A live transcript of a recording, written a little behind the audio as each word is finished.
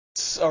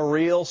It's a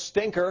real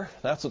stinker.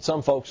 That's what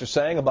some folks are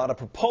saying about a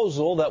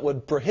proposal that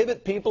would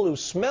prohibit people who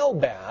smell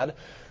bad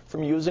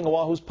from using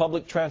Oahu's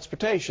public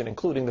transportation,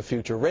 including the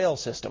future rail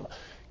system.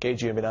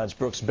 KGMB9's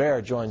Brooks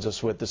Baird joins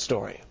us with the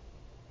story.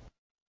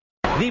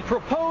 The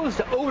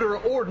proposed odor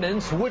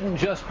ordinance wouldn't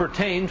just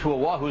pertain to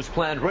Oahu's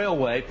planned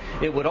railway.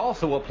 It would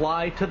also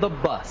apply to the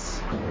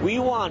bus. We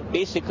want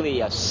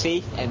basically a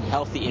safe and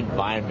healthy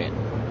environment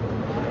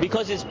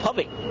because it's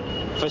public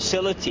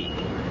facility.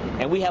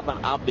 And we have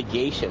an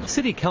obligation.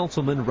 City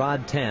Councilman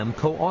Rod Tam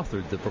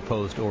co-authored the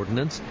proposed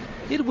ordinance.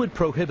 It would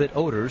prohibit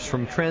odors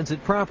from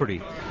transit property,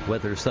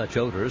 whether such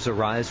odors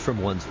arise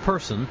from one's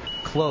person,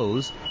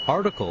 clothes,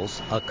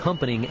 articles,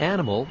 accompanying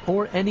animal,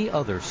 or any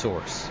other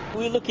source.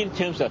 We look in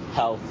terms of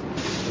health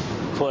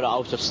for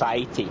our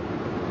society.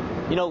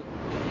 You know,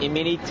 in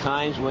many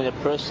times when a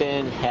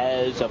person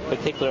has a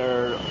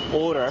particular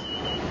odor,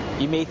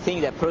 you may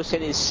think that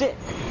person is sick.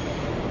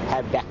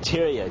 Have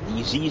bacteria,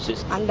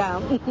 diseases. I'm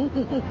down.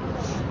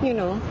 You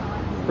know.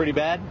 Pretty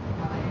bad?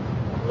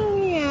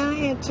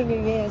 Yeah,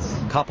 actually, yes.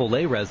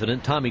 Kapolei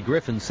resident Tommy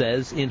Griffin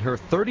says in her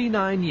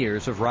 39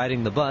 years of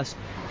riding the bus,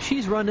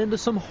 she's run into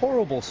some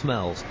horrible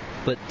smells,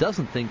 but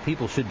doesn't think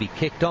people should be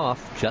kicked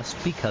off just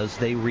because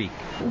they reek.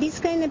 These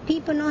kind of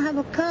people don't have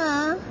a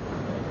car,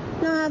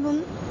 don't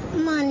have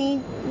money.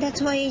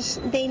 That's why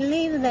they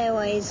live that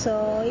way,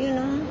 so, you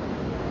know.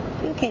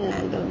 You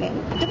cannot do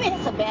that. To me,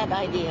 it's a bad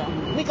idea.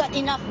 We got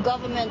enough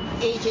government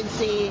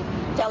agency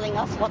telling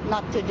us what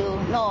not to do.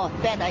 No,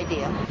 bad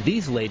idea.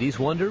 These ladies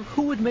wonder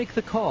who would make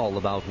the call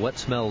about what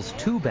smells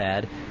too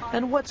bad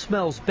and what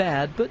smells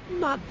bad but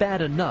not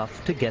bad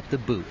enough to get the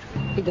boot.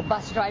 Be the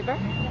bus driver.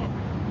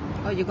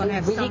 Oh, you're going to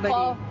have somebody.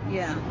 Call,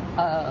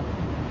 yeah.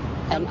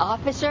 An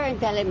officer and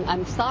tell him,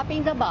 I'm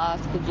stopping the bus.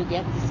 Could you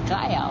get this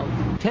guy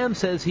out? Tam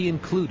says he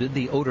included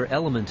the odor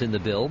element in the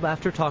bill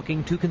after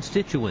talking to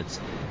constituents,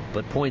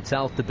 but points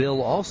out the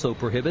bill also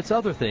prohibits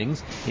other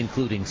things,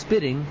 including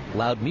spitting,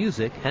 loud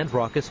music, and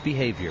raucous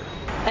behavior.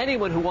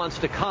 Anyone who wants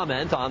to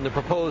comment on the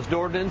proposed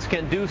ordinance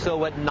can do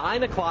so at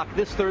 9 o'clock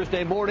this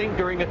Thursday morning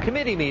during a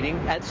committee meeting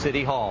at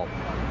City Hall.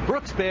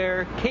 Brooks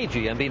Baird,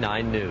 KGMB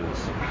 9 News.